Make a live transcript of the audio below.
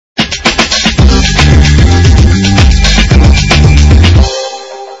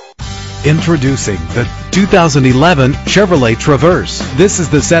Introducing the 2011 Chevrolet Traverse. This is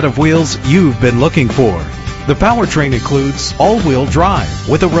the set of wheels you've been looking for. The powertrain includes all-wheel drive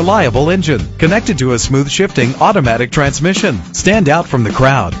with a reliable engine connected to a smooth shifting automatic transmission. Stand out from the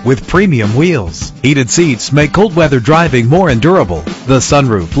crowd with premium wheels. Heated seats make cold weather driving more endurable. The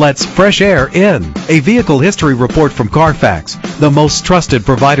sunroof lets fresh air in. A vehicle history report from Carfax, the most trusted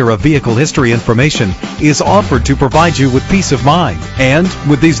provider of vehicle history information, is offered to provide you with peace of mind. And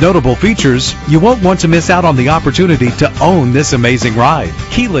with these notable features, you won't want to miss out on the opportunity to own this amazing ride.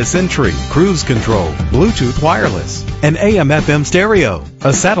 Keyless entry, cruise control, Bluetooth wireless, an AM/FM stereo,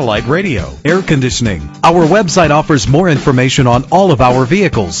 a satellite radio, air conditioning. Our website offers more information on all of our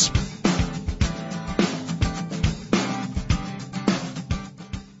vehicles.